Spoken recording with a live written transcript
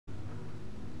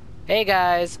Hey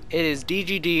guys, it is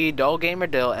DGD, Dull Gamer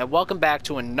Dill, and welcome back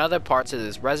to another part to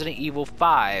this Resident Evil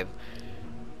 5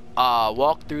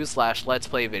 walkthrough slash let's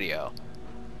play video.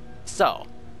 So,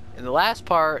 in the last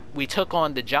part, we took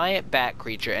on the giant bat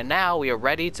creature, and now we are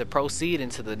ready to proceed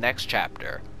into the next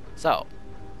chapter. So,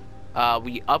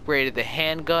 we upgraded the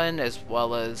handgun as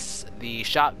well as the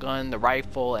shotgun, the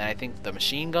rifle, and I think the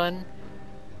machine gun,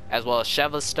 as well as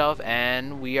Sheva's stuff,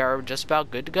 and we are just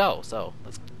about good to go. So,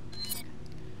 let's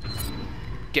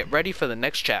get ready for the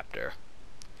next chapter.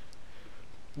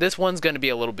 This one's gonna be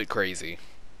a little bit crazy.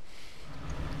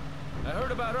 I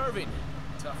heard about Irving.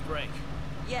 Tough break.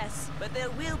 Yes, but there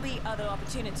will be other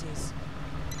opportunities.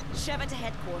 Sheva to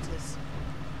headquarters.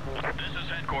 This is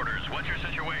headquarters. What's your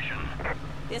situation?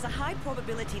 There's a high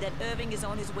probability that Irving is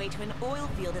on his way to an oil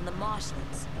field in the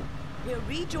marshlands. We're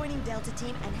rejoining Delta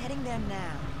Team and heading there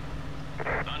now.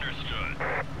 Understood.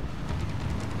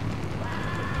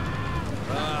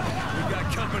 We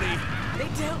got company. They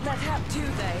don't let up, do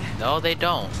they? No, they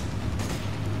don't.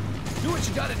 Do what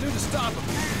you gotta do to stop them.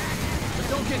 But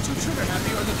don't get too trigger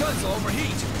happy or the guns will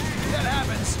overheat. If that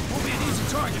happens, we'll be an easy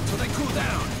target till they cool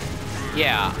down.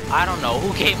 Yeah, I don't know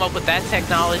who came up with that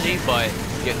technology, but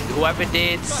whoever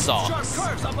did Sharp sucks.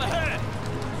 curves up ahead.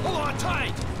 Hold on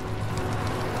tight.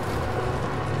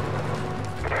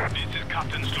 This is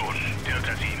Captain Stone,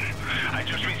 Delta Team. I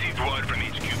just received word from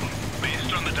HQ.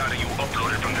 Based on the data you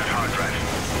uploaded from that hard drive,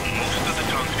 most of the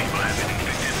townspeople have been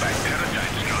infected by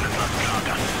parasites known as Las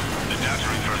Plagas. The data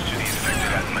refers to the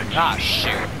infected as machines. Ah,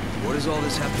 shoot. What does all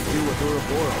this have to do with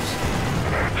Ouroboros?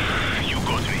 You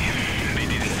got me. They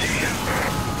didn't say.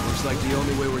 Looks like the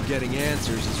only way we're getting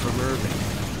answers is from Irving.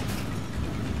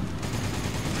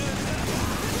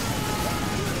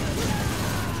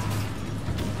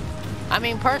 I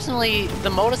mean, personally, the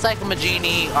motorcycle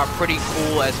Magini are pretty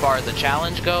cool as far as the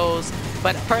challenge goes,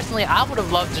 but personally, I would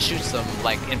have loved to shoot some,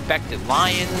 like, infected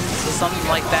lions or something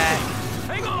like that.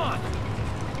 Hang on.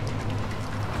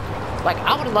 Like,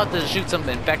 I would have loved to shoot some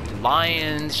infected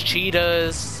lions,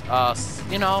 cheetahs,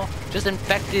 you know, just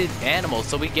infected animals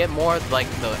so we get more, like,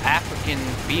 the African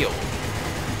feel.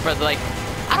 For, like,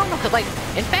 I don't know, because, like,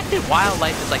 infected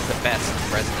wildlife is, like, the best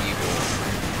in Resident Evil.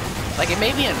 Like, it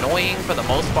may be annoying for the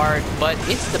most part, but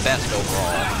it's the best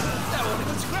overall. That won't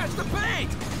even scratch the paint.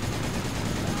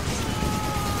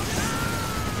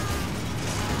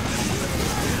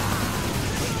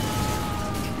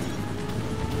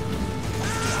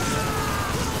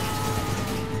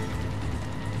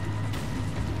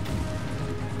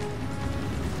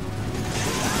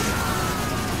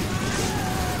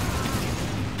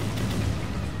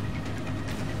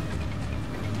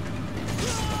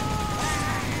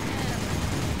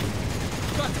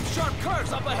 Got some sharp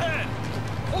curves up ahead.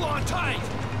 Hold on tight.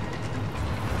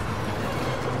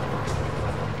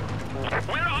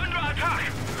 We're under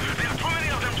attack. There are too many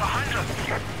of them to handle.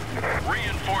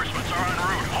 Reinforcements are en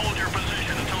route. Hold your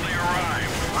position until they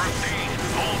arrive. Repeat,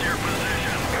 hold your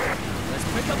position. Let's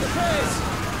pick up the pace.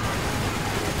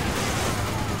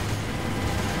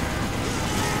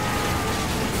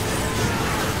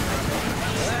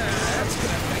 That's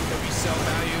gonna affect the resale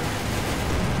value.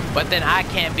 But then I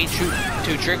can't be too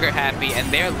trigger happy, and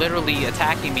they're literally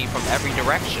attacking me from every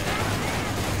direction.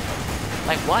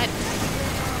 Like, what?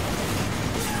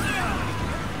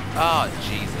 Oh,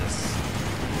 Jesus.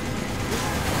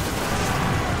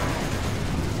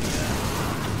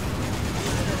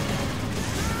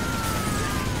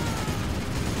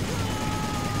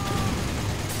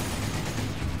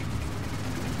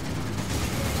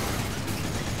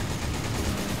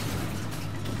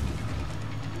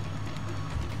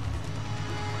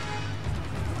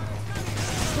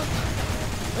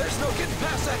 There's no getting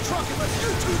past that truck unless you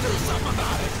two do something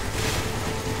about it.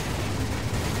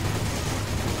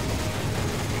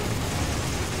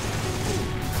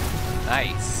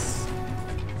 Nice.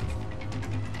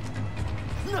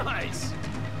 Nice.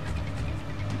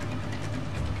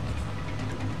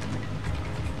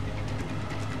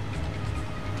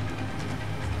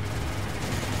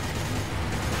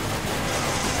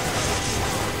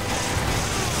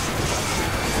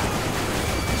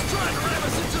 He's trying to ram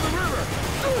us into the river.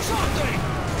 Do something.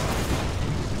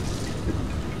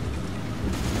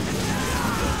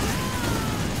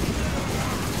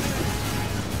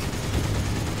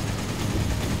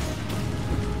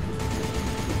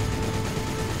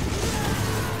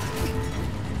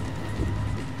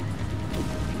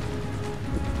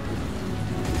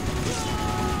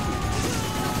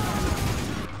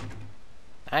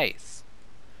 Nice.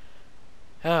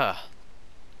 Ah.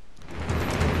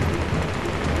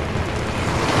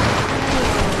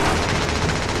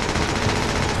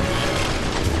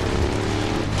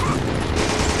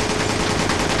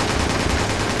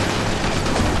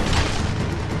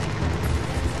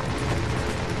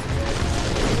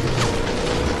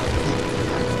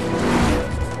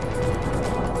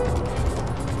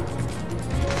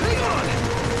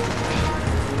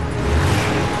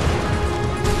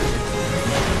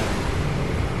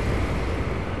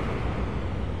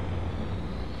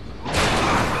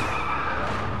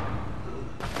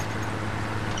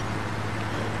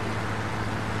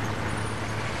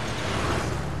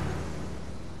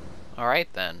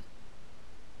 Alright then.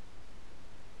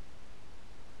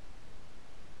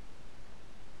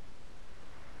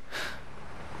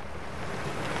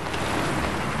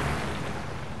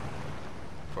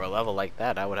 For a level like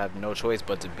that, I would have no choice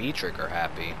but to be trigger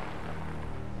happy.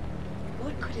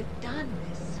 What could have done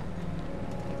this?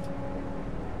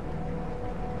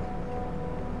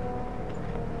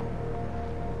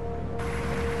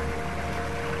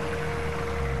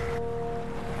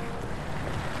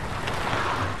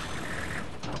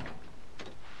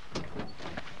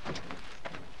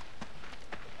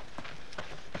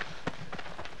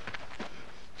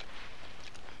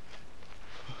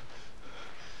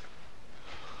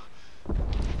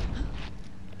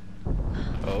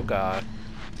 Oh god.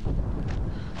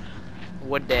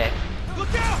 What that?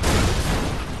 Look out!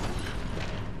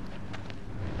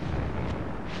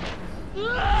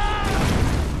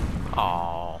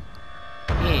 Aww.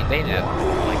 They didn't have to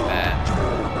move like that.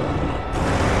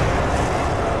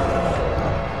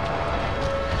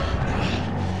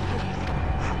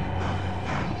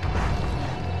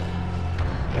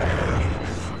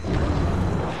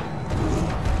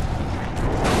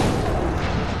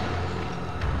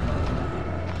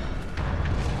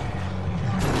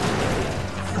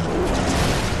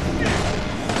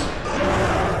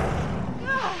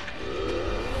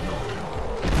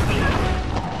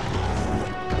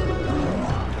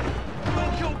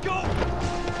 Go!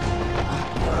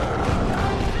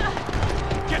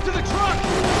 Get to the truck!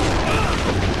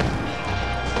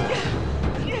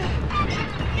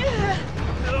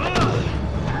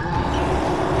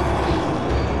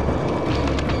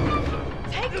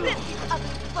 Take this, you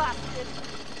ugly bastard!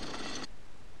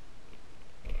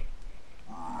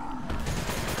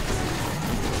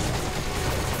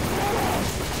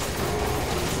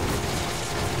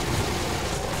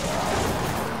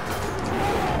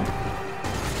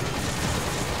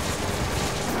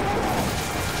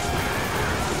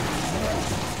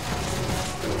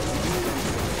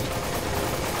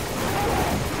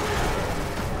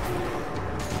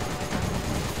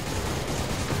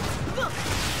 Look!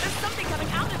 There's something coming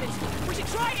out of it! We should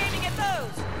try aiming at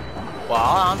those! Well,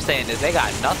 all I'm saying is they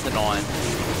got nothing on.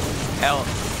 Hell,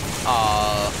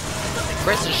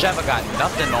 Chris and Sheva got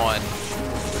nothing on,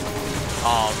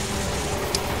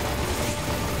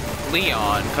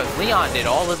 Leon, because Leon did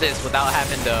all of this without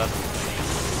having to,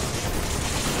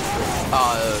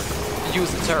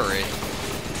 use the turret.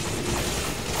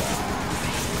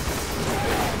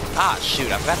 Ah,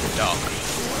 shoot, I forgot to duck.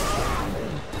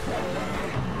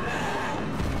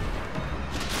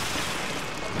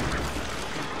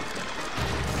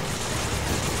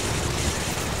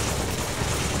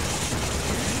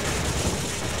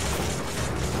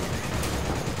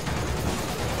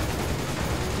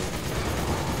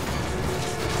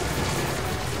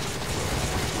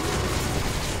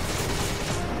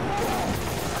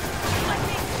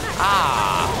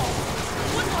 Ah!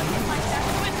 One more hit like that,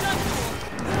 and we're done for.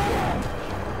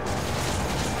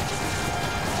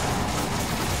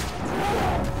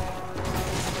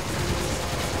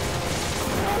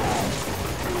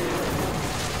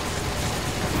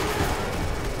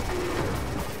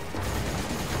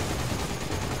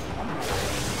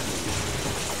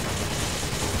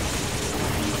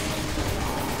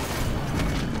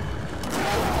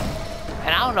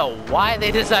 And I don't know why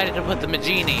they decided to put the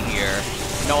Magini here,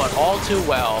 knowing all too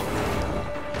well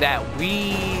that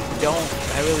we don't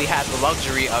really have the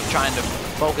luxury of trying to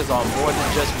focus on more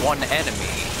than just one enemy.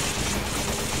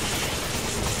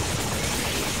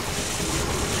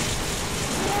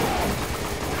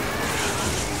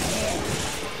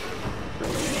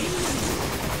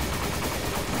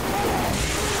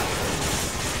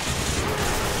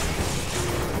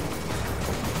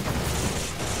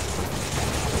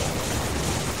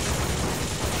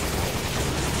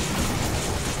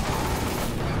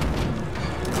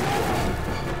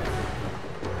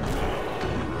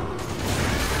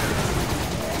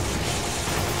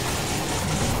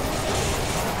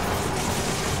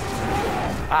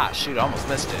 Ah, shoot, I almost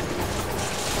missed it.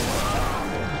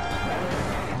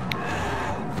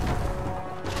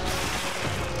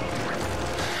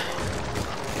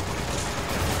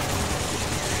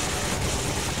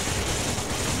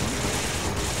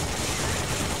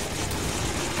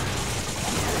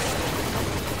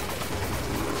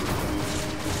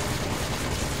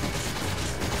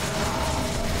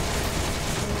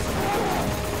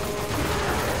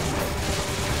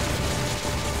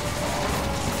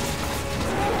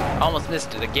 Almost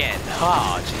missed it again.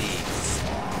 Oh, jeez.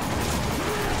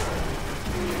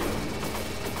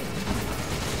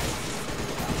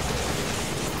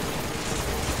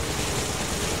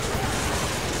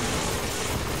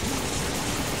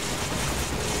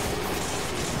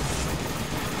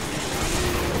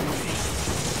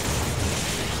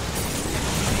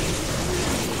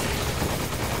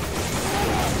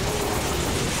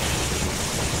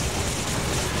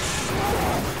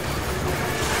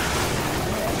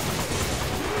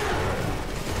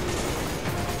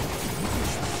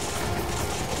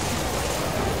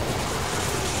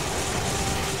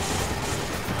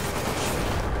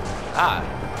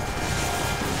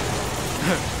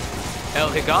 El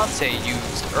Gigante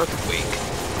used Earthquake.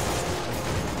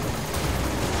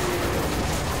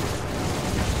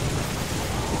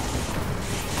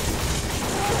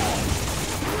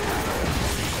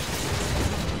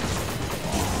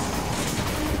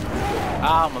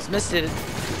 I almost missed it.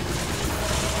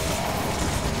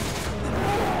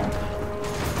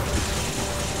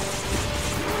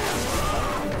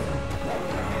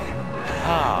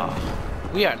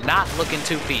 Ah, we are not looking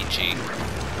too peachy.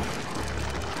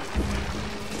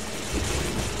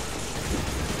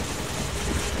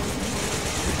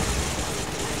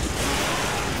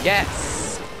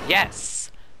 Yes,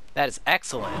 yes, that is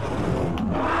excellent.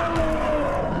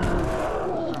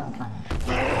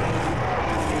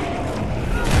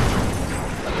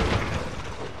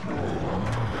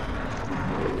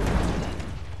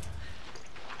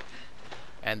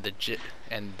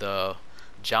 And the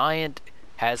giant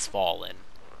has fallen.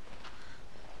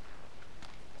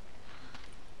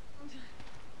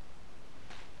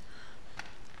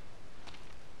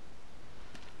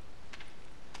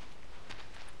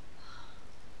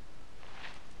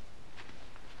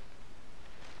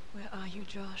 Where are you,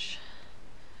 Josh?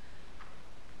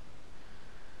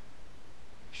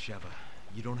 Sheva,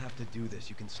 you don't have to do this.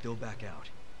 You can still back out.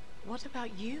 What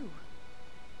about you?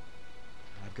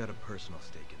 I've got a personal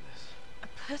stake in this. A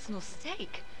personal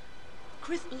stake?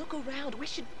 Chris, look around. We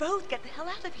should both get the hell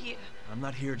out of here. I'm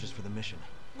not here just for the mission.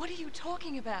 What are you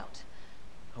talking about?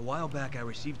 A while back, I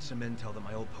received some intel that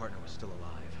my old partner was still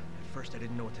alive. At first, I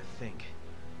didn't know what to think.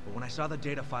 But when I saw the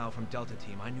data file from Delta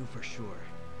Team, I knew for sure.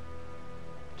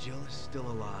 Jill is still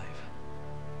alive.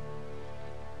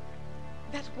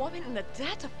 That woman in the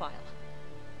data file?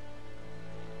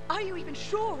 Are you even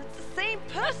sure it's the same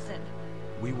person?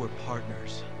 We were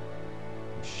partners.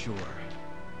 I'm sure.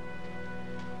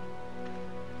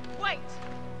 Wait!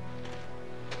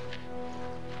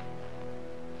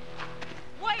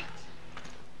 Wait!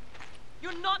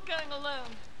 You're not going alone.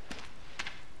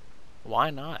 Why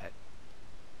not?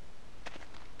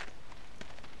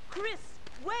 Chris,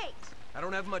 wait! I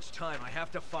don't have much time. I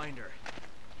have to find her.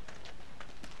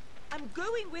 I'm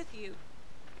going with you.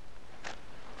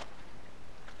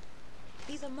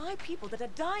 These are my people that are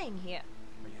dying here.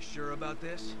 Are you sure about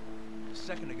this? A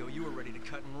second ago, you were ready to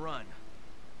cut and run.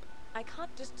 I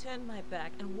can't just turn my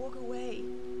back and walk away.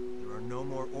 There are no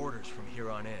more orders from here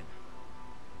on in.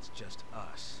 It's just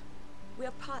us. We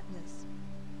are partners.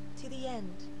 To the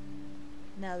end.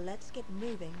 Now let's get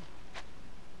moving.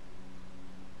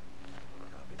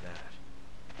 Copy that.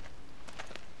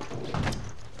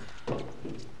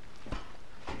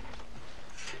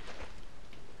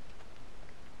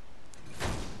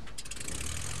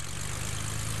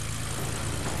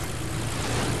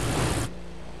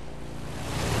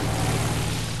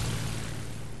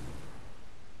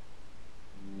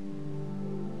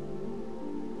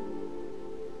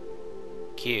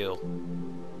 Q.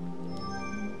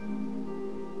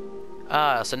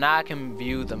 So now I can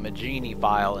view the Magini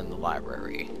file in the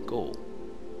library. Cool.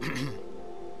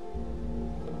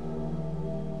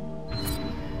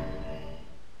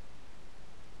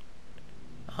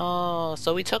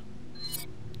 So we took...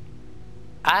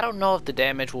 I don't know if the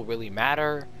damage will really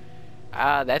matter.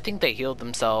 I think they healed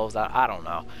themselves. I don't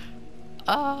know.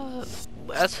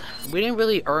 We didn't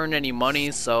really earn any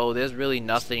money, so there's really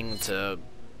nothing to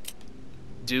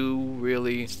do,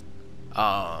 really.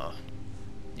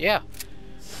 Yeah.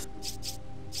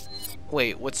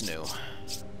 Wait, what's new?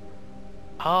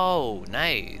 Oh,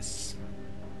 nice.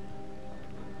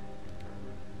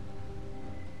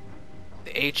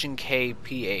 The H&K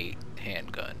P8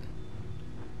 handgun.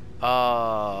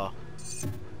 I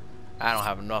don't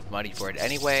have enough money for it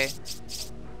anyway.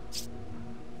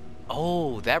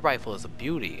 Oh, that rifle is a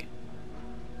beauty.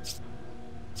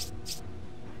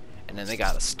 And then they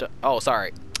got a oh,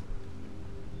 sorry.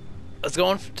 I was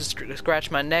going to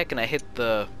scratch my neck and I hit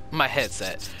my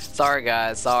headset. Sorry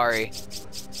guys, sorry.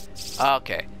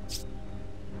 Okay.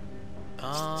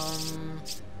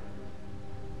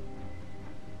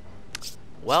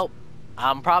 Well,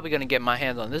 I'm probably gonna get my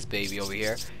hands on this baby over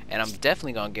here, and I'm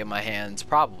definitely gonna get my hands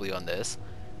probably on this.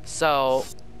 So,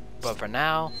 but for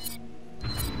now,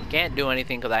 can't do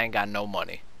anything because I ain't got no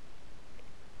money.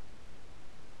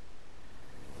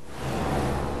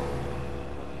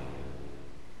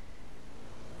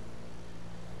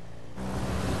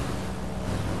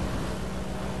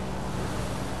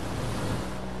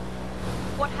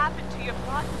 What happened to your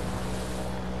plot?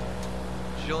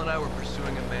 Jill and I were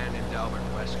pursuing a man named Albert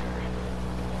Wesker.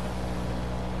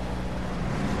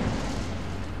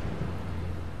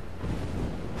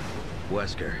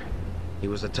 Wesker. He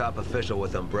was a top official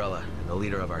with Umbrella and the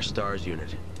leader of our STARS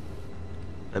unit.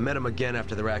 I met him again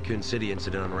after the Raccoon City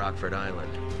incident on Rockford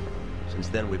Island. Since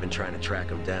then, we've been trying to track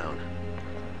him down.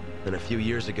 Then a few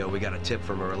years ago, we got a tip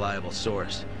from a reliable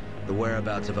source. The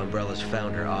whereabouts of Umbrella's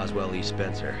founder, Oswell E.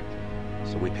 Spencer.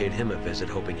 So we paid him a visit,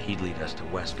 hoping he'd lead us to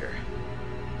Wesker.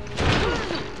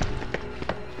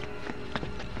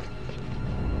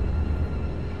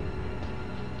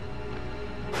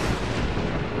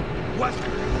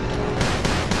 Wesker!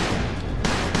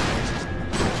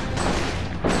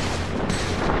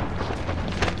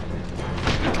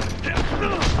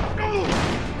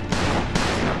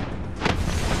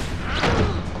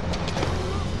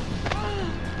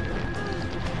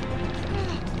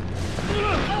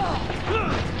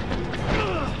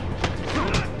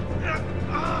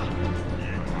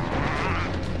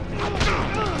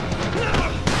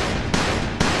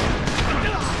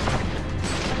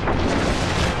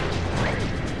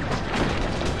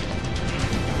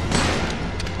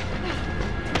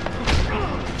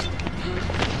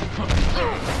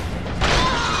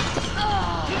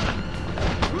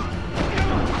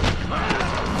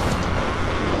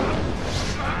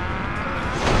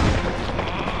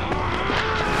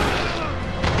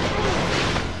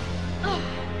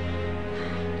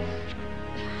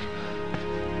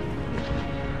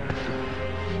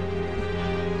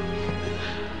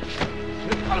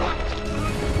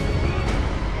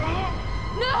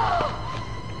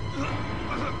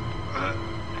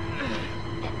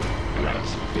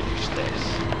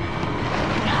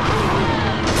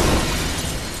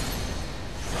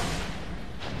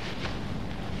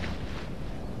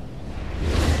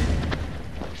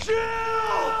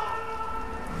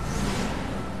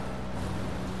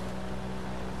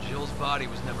 Jill's body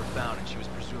was never found and she was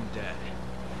presumed dead.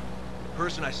 The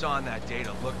person I saw in that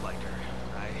data looked like her.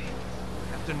 I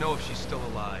have to know if she's still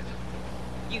alive.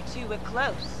 You two were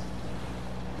close.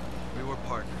 We were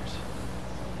partners.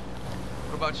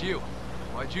 What about you?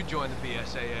 Why'd you join the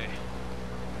BSAA?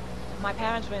 My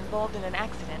parents were involved in an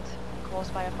accident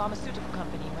caused by a pharmaceutical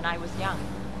company when I was young.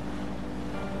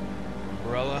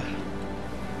 Umbrella?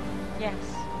 Yes.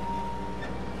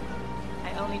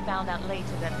 I only found out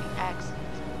later that the accident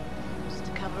was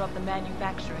to cover up the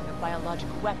manufacturing of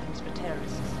biological weapons for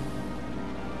terrorists.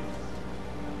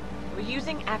 They were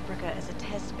using Africa as a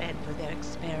test bed for their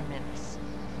experiments.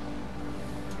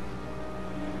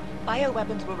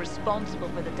 Bioweapons were responsible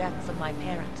for the deaths of my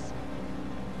parents.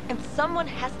 And someone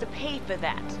has to pay for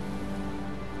that.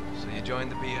 So you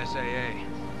joined the BSAA?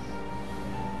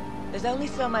 There's only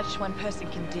so much one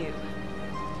person can do.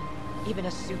 Even a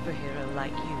superhero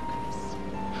like you, Chris.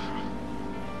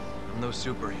 I'm no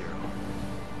superhero.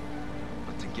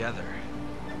 But together,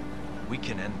 we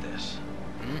can end this.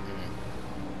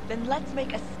 Then let's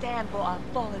make a stand for our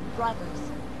fallen brothers.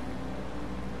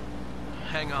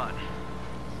 Hang on.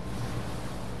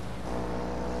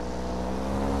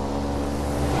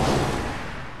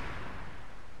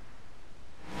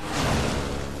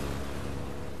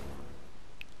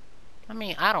 I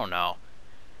mean, I don't know.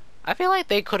 I feel like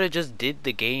they could have just did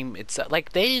the game itself.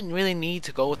 Like, they didn't really need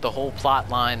to go with the whole plot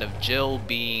line of Jill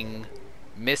being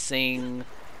missing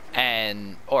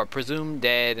and or presumed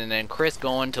dead, and then Chris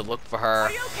going to look for her.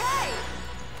 Are you okay?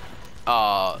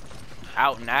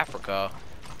 Out in Africa.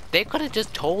 They could have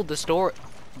just told the story.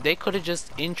 They could have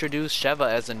just introduced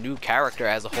Sheva as a new character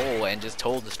as a whole and just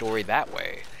told the story that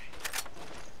way.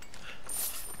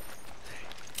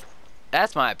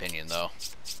 That's my opinion, though.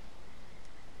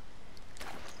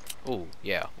 Ooh,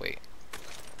 yeah, wait.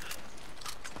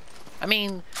 I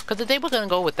mean, because if they were going to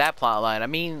go with that plotline, I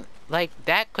mean, like,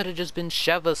 that could have just been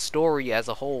Sheva's story as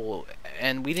a whole,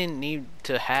 and we didn't need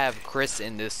to have Chris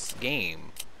in this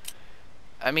game.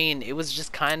 I mean, it was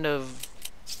just kind of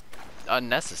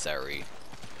unnecessary.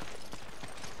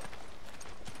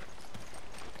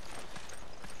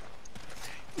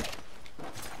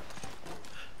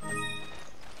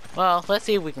 Well, let's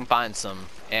see if we can find some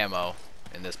ammo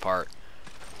in this part.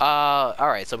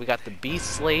 Alright, so we got the beast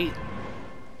slate.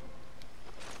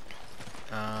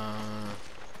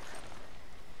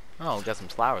 Oh, we got some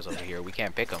flowers over here. We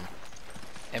can't pick them.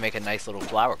 And make a nice little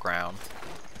flower crown.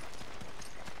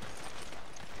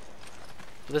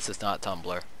 This is not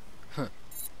Tumblr.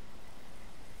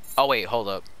 Oh, wait, hold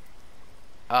up.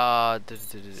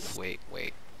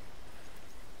 Wait.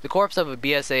 The corpse of a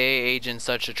BSAA agent,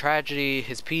 such a tragedy.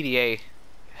 His PDA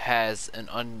has an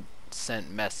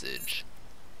unsent message.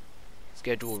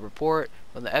 Scheduled report.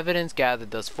 From the evidence gathered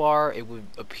thus far, it would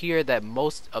appear that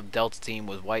most of Delta Team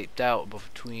was wiped out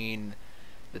between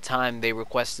the time they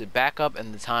requested backup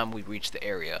and the time we reached the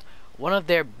area. One of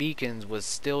their beacons was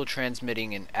still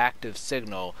transmitting an active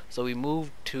signal, so we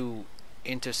moved to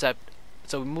intercept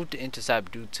so we moved to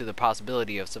intercept due to the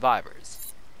possibility of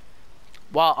survivors.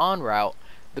 While en route,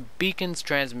 the beacon's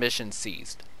transmission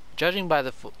ceased. Judging by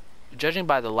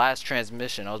the last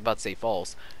transmission, I was about to say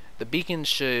false, the beacon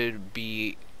should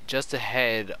be just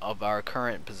ahead of our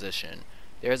current position.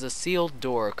 There is a sealed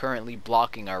door currently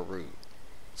blocking our route,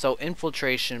 so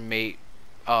infiltration may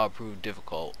prove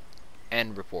difficult.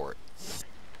 End report.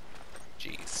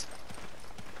 Jeez.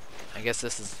 I guess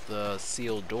this is the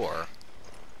sealed door.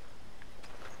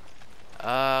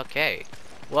 Okay.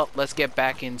 Well, let's get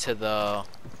back into the...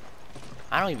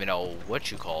 I don't even know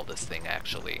what you call this thing,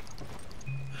 actually.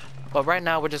 But right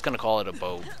now, we're just gonna call it a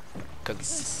boat.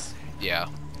 Because, yeah.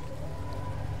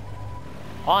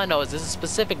 All I know is there's a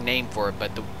specific name for it,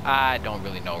 but I don't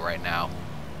really know right now.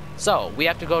 So, we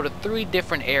have to go to 3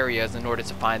 different areas in order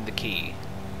to find the key.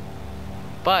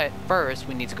 But, first,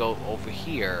 we need to go over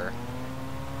here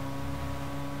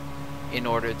in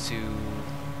order to,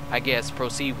 I guess,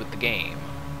 proceed with the game.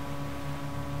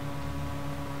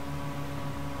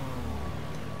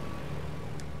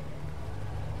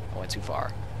 I went too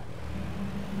far.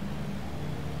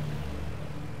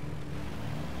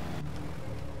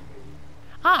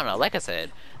 I don't know, like I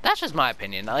said, that's just my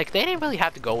opinion. Like, they didn't really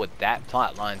have to go with that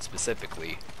plot line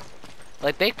specifically.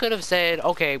 Like, they could have said,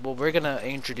 okay, well, we're gonna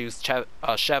introduce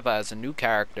Sheva as a new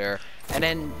character, and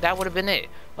then that would have been it.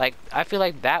 Like, I feel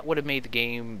like that would have made the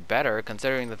game better,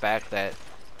 considering the fact that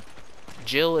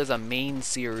Jill is a main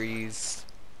series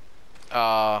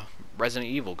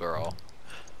Resident Evil girl.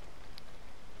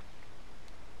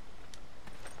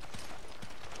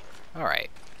 Alright.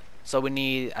 So we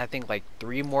need, I think, like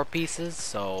 3 more pieces,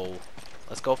 so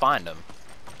let's go find them.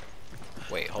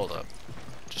 Wait, hold up.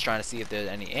 Just trying to see if there's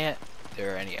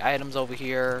any items over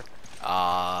here.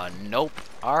 Nope.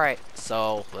 Alright,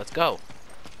 so let's go.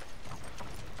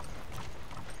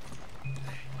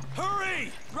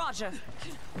 Hurry! Roger.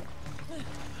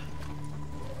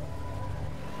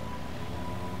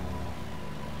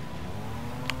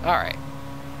 Alright.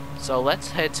 So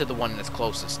let's head to the one that's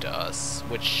closest to us,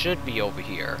 which should be over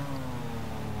here.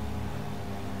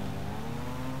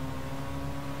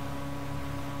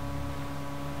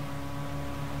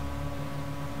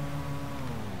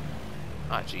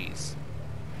 Ah, jeez.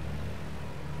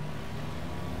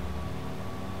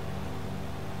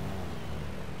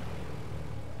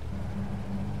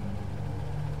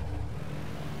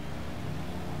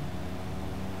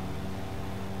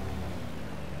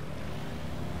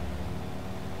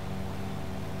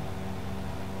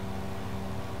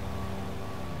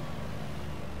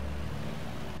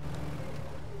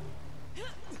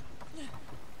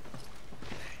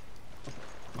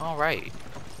 All right.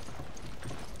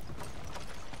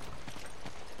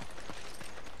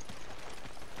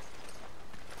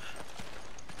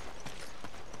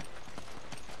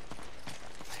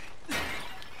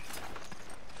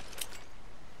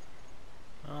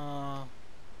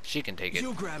 She can take it.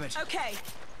 You grab it. Okay.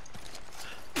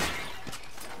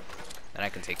 And I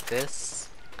can take this,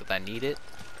 because I need it.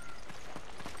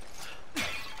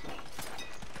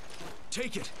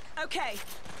 Take it. Okay.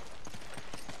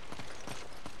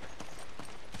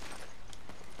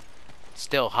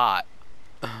 Still hot.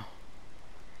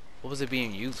 What was it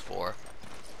being used for?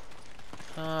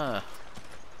 I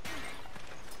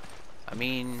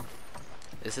mean,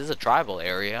 this is a tribal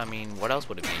area. I mean, what else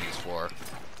would it be used for?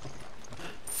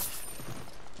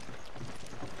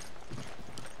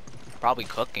 Probably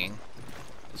cooking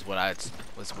is what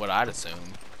I'd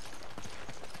assume.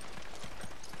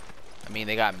 I mean,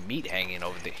 they got meat hanging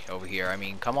over here. I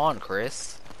mean, come on,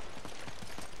 Chris.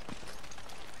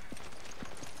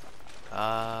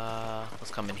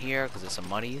 Let's come in here because there's some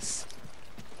monies.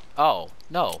 Oh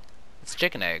no, it's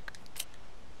chicken egg.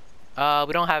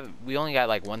 We only got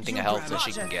like 1 thing of health, so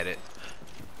she can get it.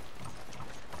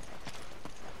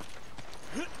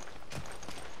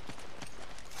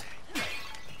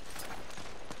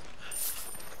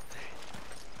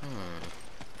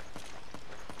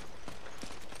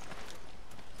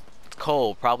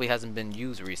 Coal probably hasn't been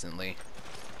used recently.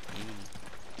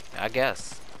 I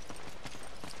guess.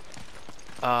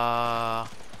 Gonna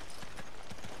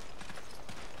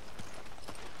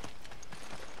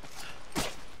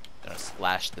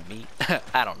slash the meat.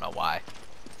 I don't know why.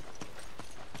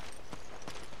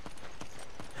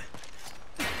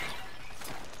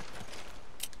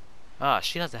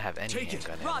 She doesn't have any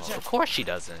handgun ammo. Of course she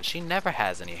doesn't. She never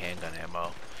has any handgun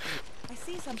ammo. I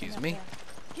see something. Excuse up me? there.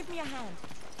 Give me a hand.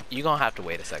 You're gonna have to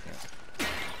wait a second.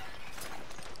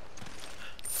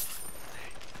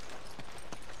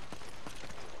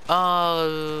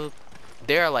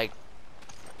 There are like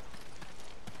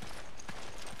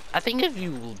I think if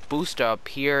you boost up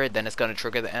here, then it's gonna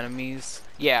trigger the enemies.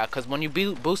 Yeah, because when you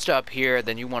boost up here,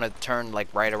 then you want to turn like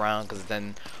right around, because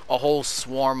then a whole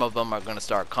swarm of them are gonna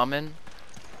start coming.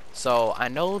 So I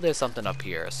know there's something up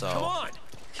here, so Come on.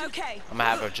 Okay. I'm gonna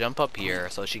have her jump up here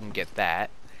so she can get that,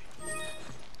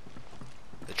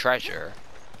 the treasure,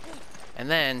 and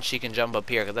then she can jump up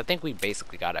here, because I think we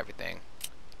basically got everything.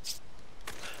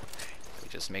 We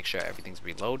just make sure everything's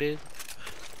reloaded.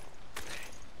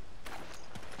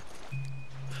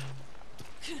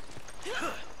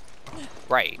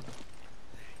 Right.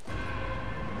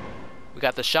 We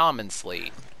got the shaman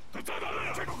slate.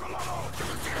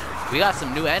 We got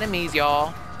some new enemies,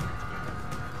 y'all.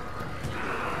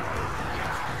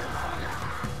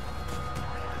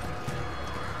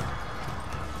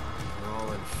 We're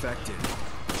all infected.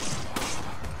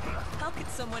 How could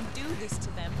someone do this to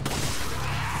them?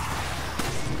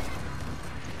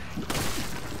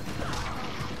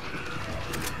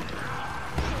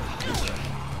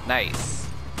 Nice.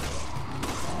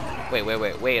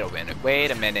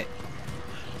 Wait a minute.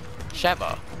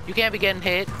 Sheva, you can't be getting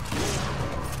hit.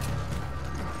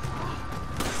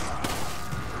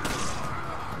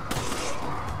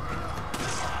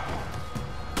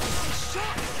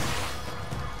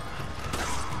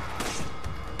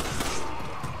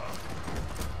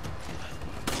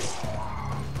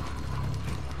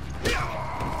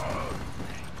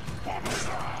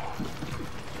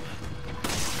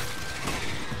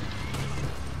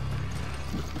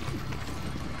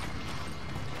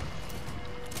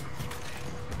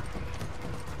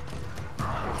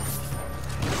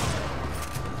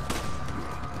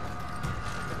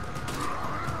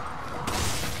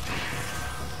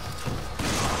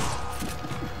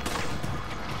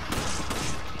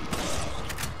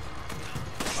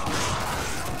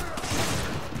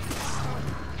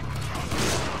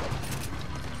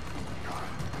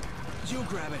 You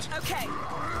grab it. Okay.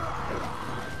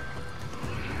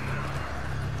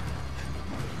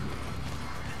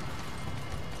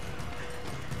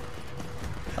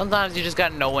 Sometimes you just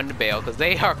gotta know when to bail, because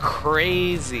they are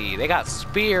crazy. They got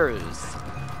spears.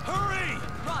 Hurry!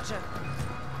 Roger.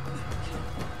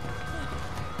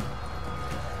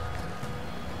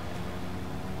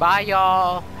 Bye,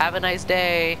 y'all. Have a nice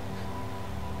day.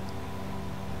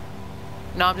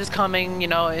 No, I'm just coming, you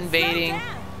know, invading. Slow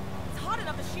down. It's hard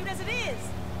enough to shoot as it is.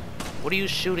 What are you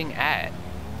shooting at?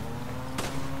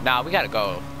 Nah, we gotta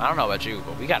go. I don't know about you,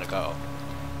 but we gotta go.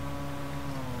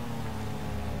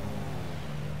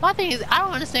 My thing is, I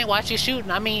don't understand why she's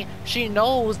shooting. I mean, she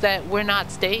knows that we're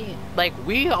not staying. Like,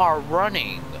 we are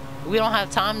running. We don't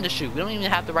have time to shoot. We don't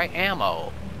even have the right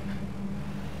ammo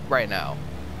right now.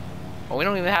 Well, we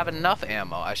don't even have enough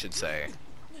ammo, I should say.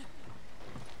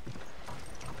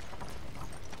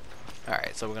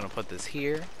 Alright, so we're gonna put this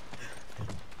here.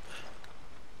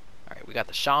 Alright, we got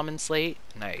the shaman slate.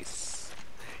 Nice.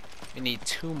 We need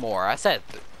 2 more. I said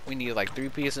we need like 3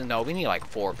 pieces. No, we need like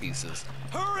 4 pieces.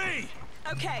 Hurry!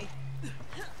 Okay.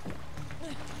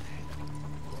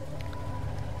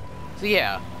 So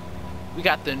yeah, we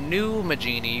got the new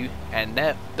Magini,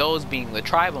 and those being the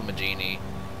tribal Magini.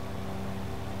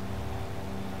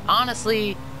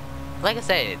 Honestly, like I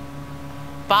said,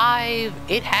 5,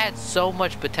 it had so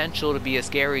much potential to be a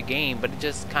scary game, but it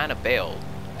just kind of failed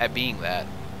at being that.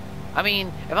 I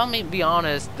mean, if I'm gonna be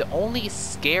honest, the only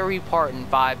scary part in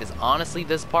 5 is honestly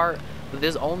this part, but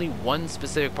there's only one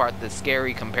specific part that's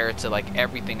scary compared to like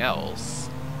everything else.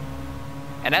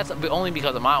 And that's only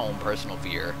because of my own personal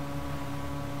fear.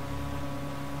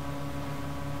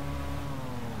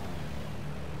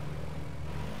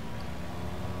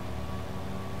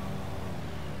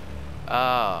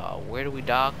 Where do we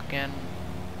dock again?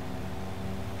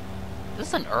 Is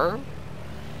this an herb?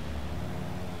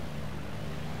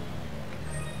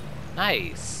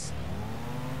 Nice.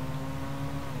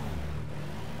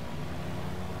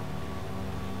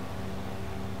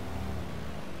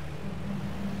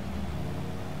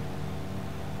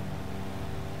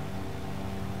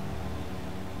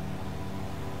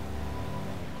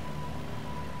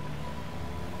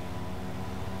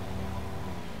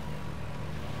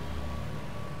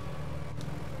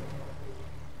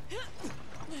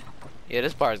 Yeah,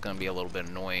 this part is gonna be a little bit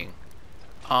annoying.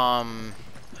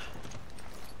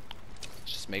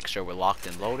 Just make sure we're locked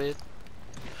and loaded.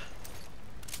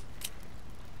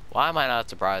 Why am I not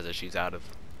surprised that she's out of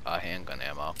handgun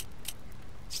ammo?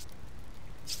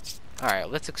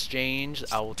 Alright, let's exchange.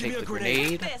 I will take the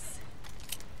grenade. This.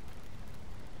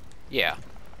 Yeah.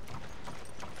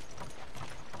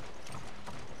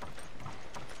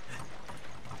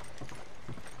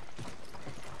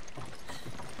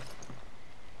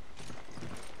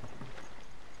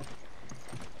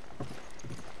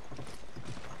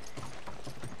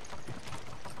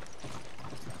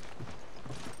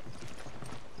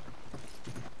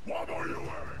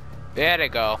 There they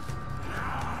go.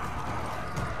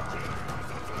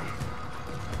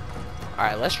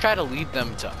 Alright, let's try to lead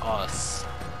them to us.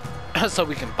 So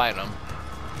we can fight them.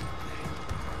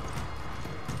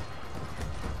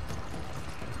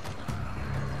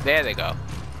 There they go.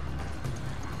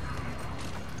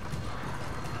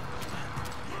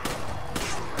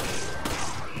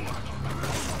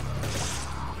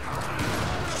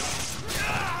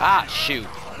 Ah, shoot.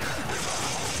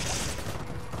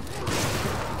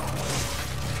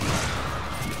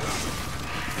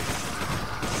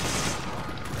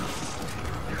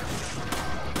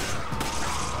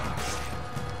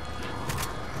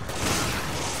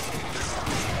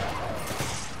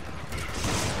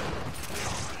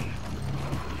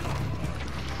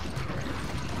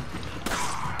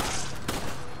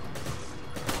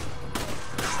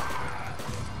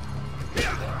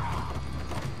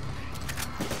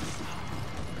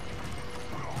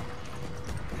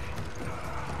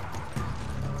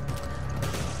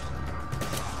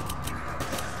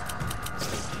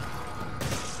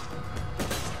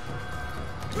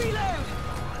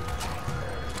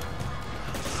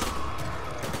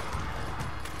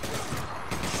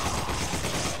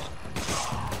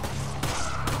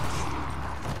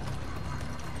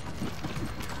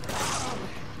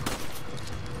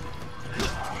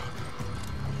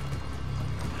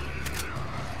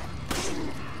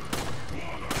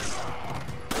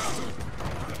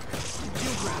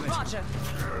 Roger.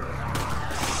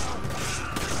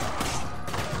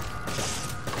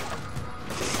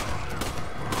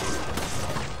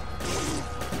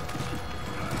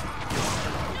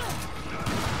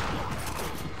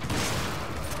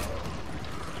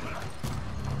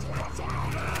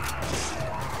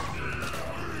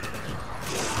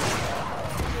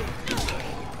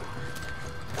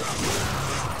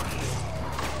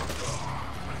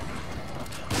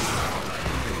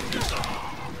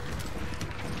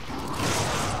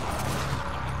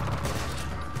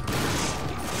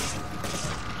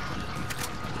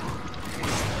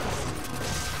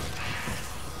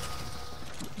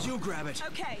 You grab it.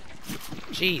 Okay.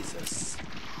 Jesus.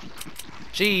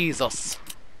 Jesus.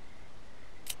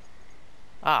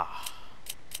 Ah.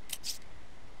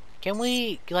 Can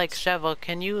we, like, Sheva,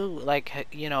 can you, like,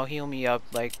 you know, heal me up?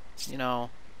 Like, you know,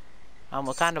 I'm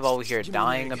kind of over here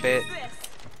dying a bit.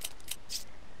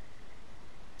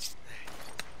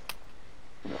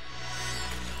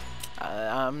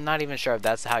 I'm not even sure if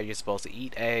that's how you're supposed to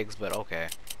eat eggs, but okay.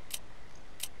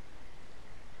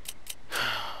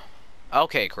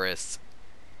 Okay, Chris.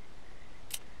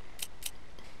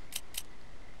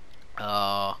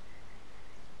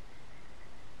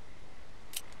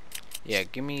 Yeah,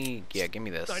 give me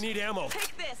this. I need ammo.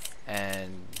 Take this.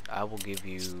 And I will give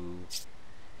you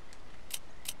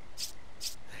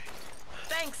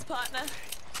Thanks, partner.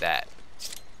 that.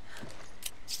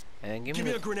 And then give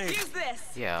me a grenade. Use this.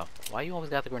 Yeah, why you always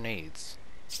got the grenades?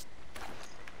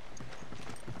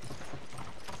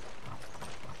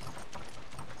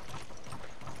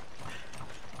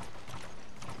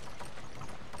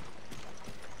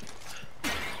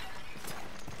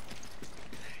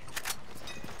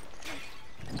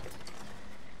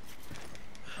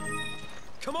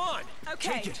 Come on.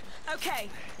 Okay. Take it. Okay.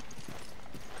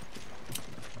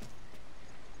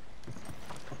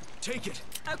 Take it.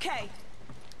 Okay.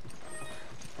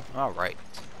 All right.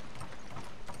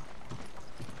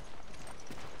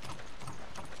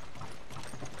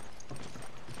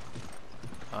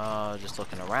 Just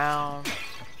looking around.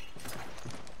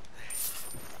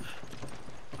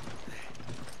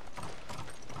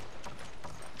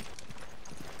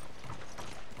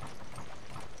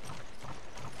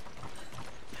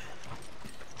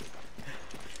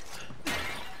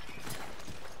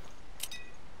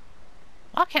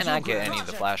 Why can't I get any of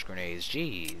the flash grenades?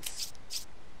 Jeez.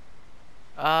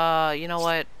 You know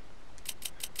what?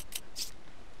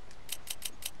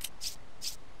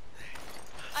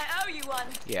 I owe you one.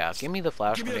 Yeah, give me the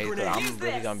flash Give me a grenades, but grenade. I'm Use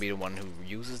really this. gonna be the one who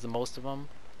uses the most of them.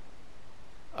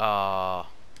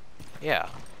 Yeah.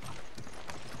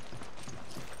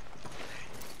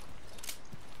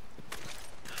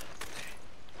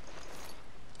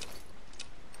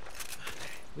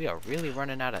 We are really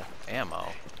running out of ammo.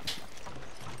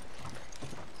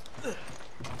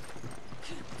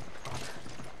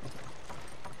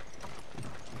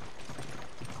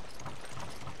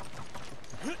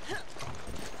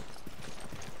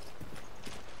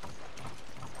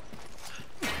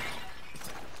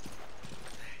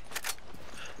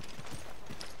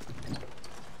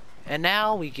 And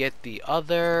now we get the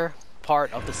other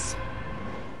part of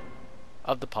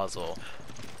the puzzle,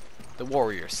 the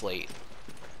warrior slate.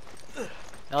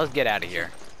 Now let's get out of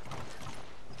here.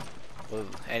 will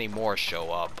any more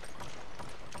show up.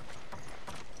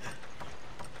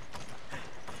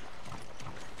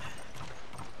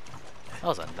 That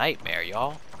was a nightmare,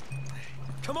 y'all.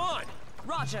 Come on!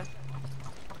 Roger.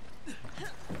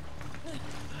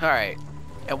 Alright.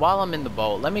 And while I'm in the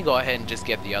boat, let me go ahead and just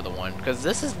get the other one, because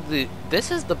this is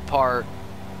the part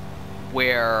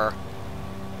where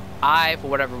I, for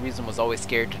whatever reason, was always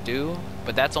scared to do,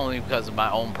 but that's only because of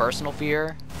my own personal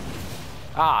fear.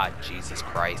 Ah, Jesus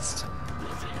Christ.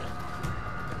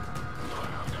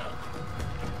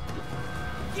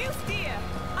 You steer.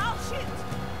 I'll shoot.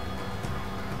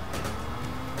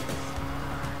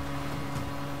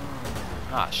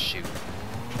 Ah, shoot.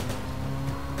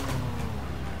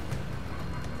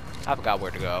 I forgot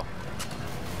where to go.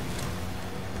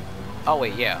 Oh,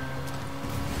 wait, yeah.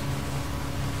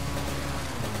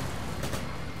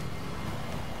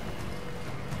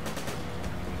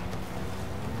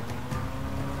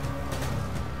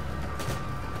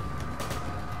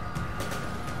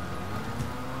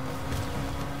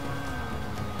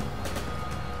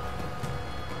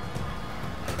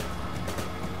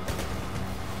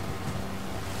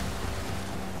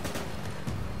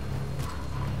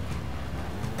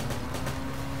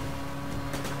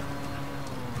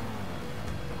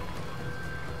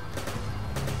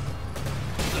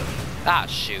 Ah,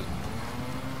 shoot.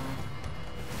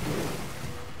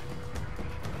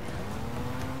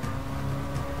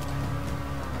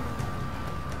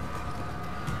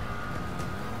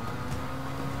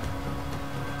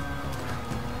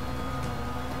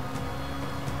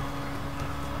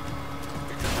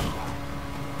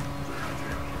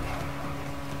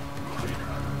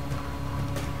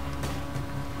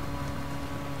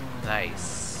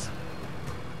 Nice.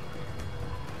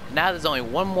 Now there's only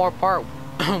one more part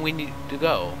we need to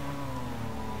go.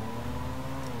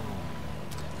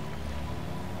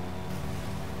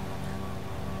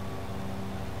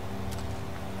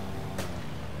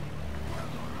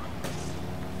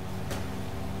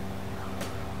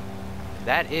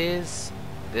 That is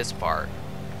this part.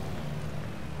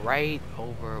 Right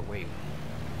over, wait.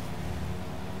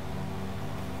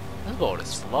 Let's go to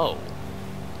slow.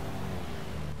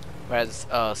 Whereas,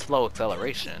 slow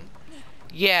acceleration.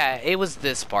 Yeah, it was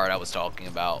this part I was talking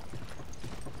about.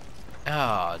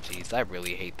 Oh, jeez, I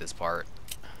really hate this part.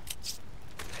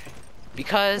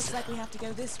 Because Looks like we have to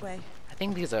go this way. I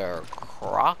think these are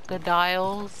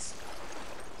crocodiles.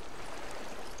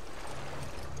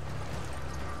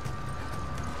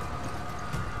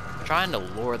 Trying to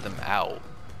lure them out.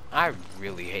 I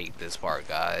really hate this part,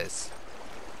 guys.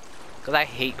 Because I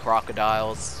hate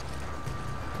crocodiles.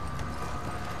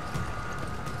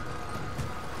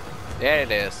 There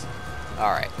it is.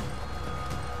 Alright.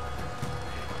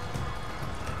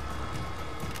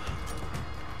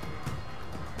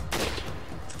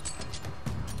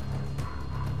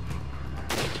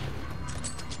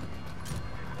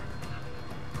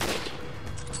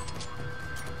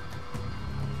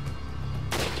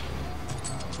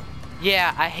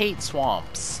 Yeah, I hate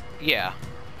swamps. Yeah.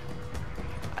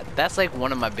 That's like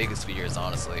one of my biggest fears,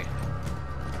 honestly.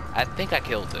 I think I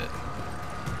killed it.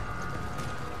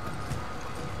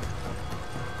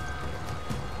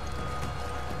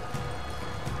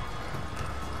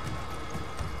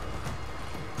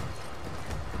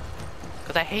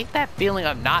 Because I hate that feeling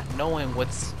of not knowing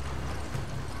what's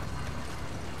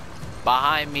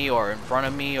behind me or in front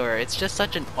of me, or it's just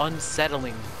such an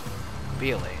unsettling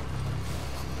feeling.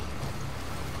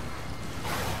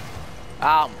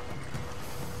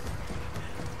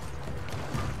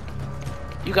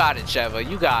 You got it, Sheva.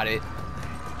 You got it.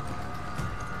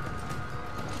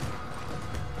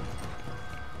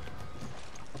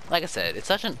 Like I said, it's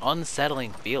such an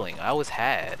unsettling feeling I always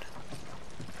had.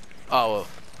 Oh,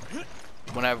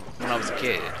 when I was a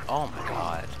kid. Oh my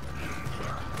god.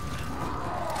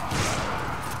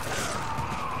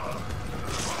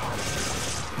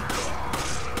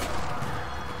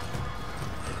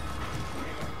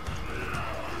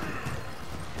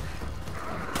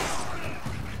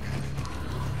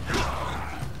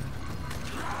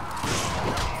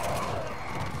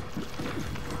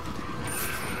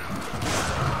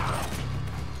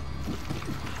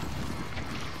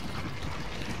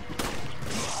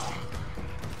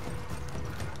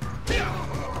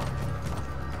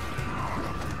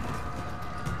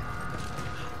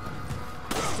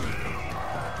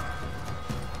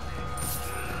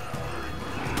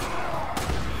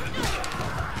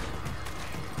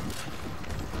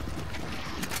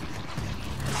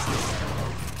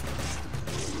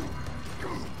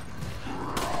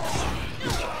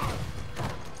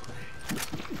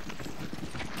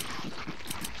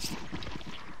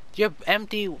 You're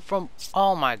empty from...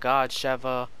 Oh my god,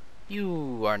 Sheva.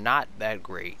 You are not that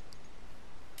great.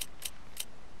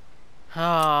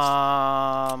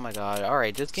 Oh my god.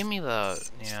 Alright, just give me the...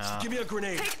 yeah. Give me a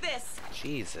grenade. Take this!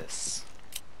 Jesus.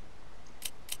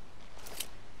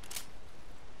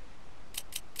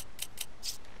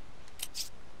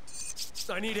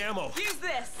 I need ammo. Use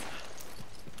this!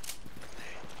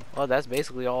 Well, that's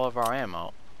basically all of our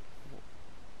ammo.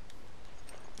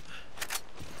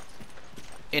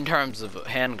 In terms of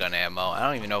handgun ammo, I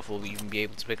don't even know if we'll even be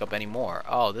able to pick up any more.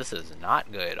 Oh, this is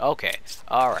not good. Okay.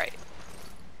 Alright.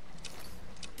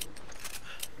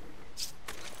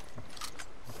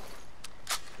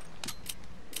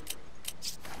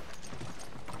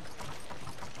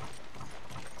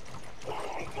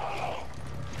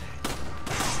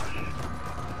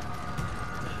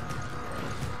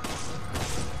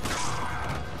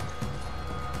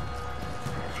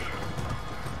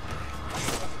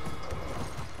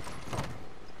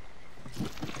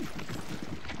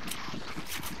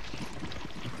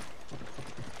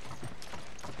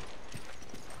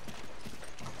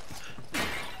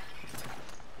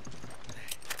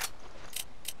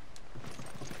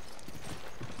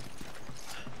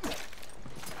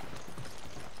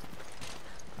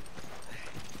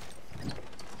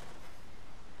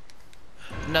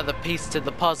 Another piece to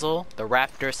the puzzle, the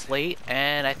raptor slate,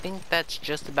 and I think that's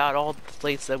just about all the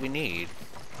slates that we need.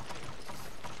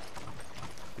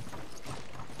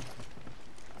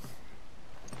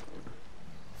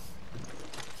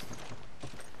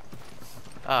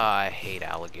 I hate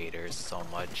alligators so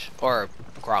much. Or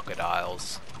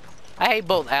crocodiles. I hate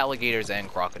both alligators and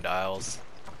crocodiles.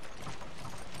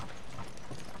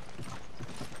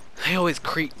 They always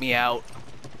creep me out.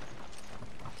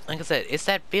 Like I said, it's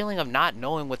that feeling of not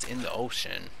knowing what's in the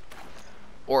ocean.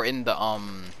 Or in the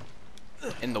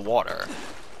water.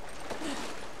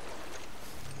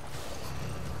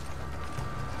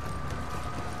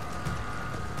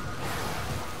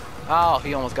 Oh,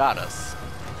 he almost got us.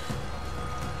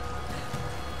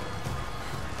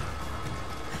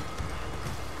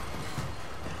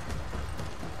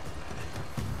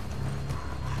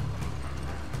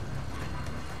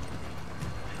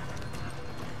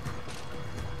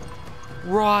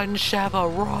 Run, Sheva,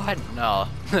 run! No.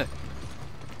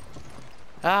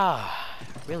 I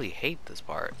really hate this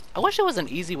part. I wish there was an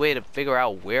easy way to figure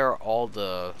out where all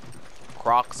the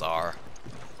crocs are.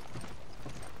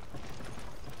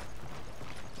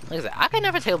 Like I said, I can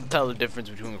never tell the difference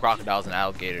between crocodiles and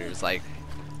alligators. Like,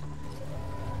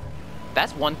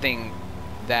 that's one thing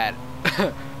that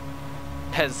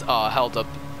has held up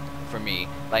for me.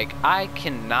 Like, I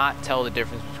cannot tell the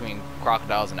difference between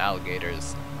crocodiles and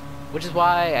alligators. Which is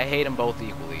why I hate them both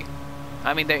equally.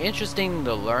 I mean, they're interesting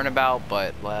to learn about,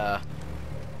 but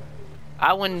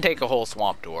I wouldn't take a whole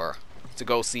swamp tour to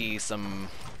go see some...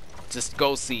 just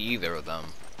go see either of them.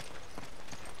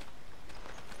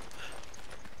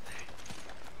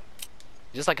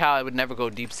 Just like how I would never go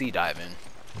deep sea diving.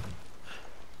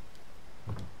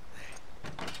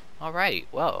 Alright,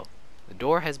 well, the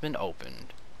door has been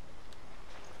opened.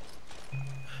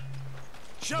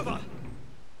 Sheva!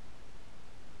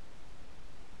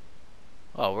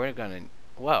 Oh, we're gonna...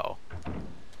 whoa.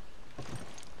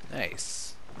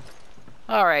 Nice.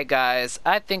 Alright guys,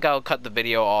 I think I'll cut the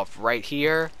video off right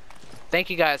here. Thank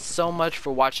you guys so much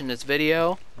for watching this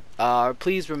video.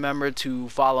 Please remember to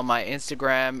follow my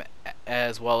Instagram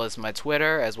as well as my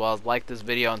Twitter, as well as like this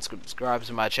video and subscribe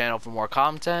to my channel for more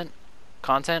content.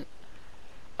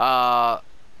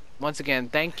 Once again,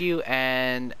 thank you,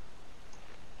 and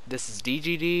this is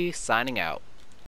DGD signing out.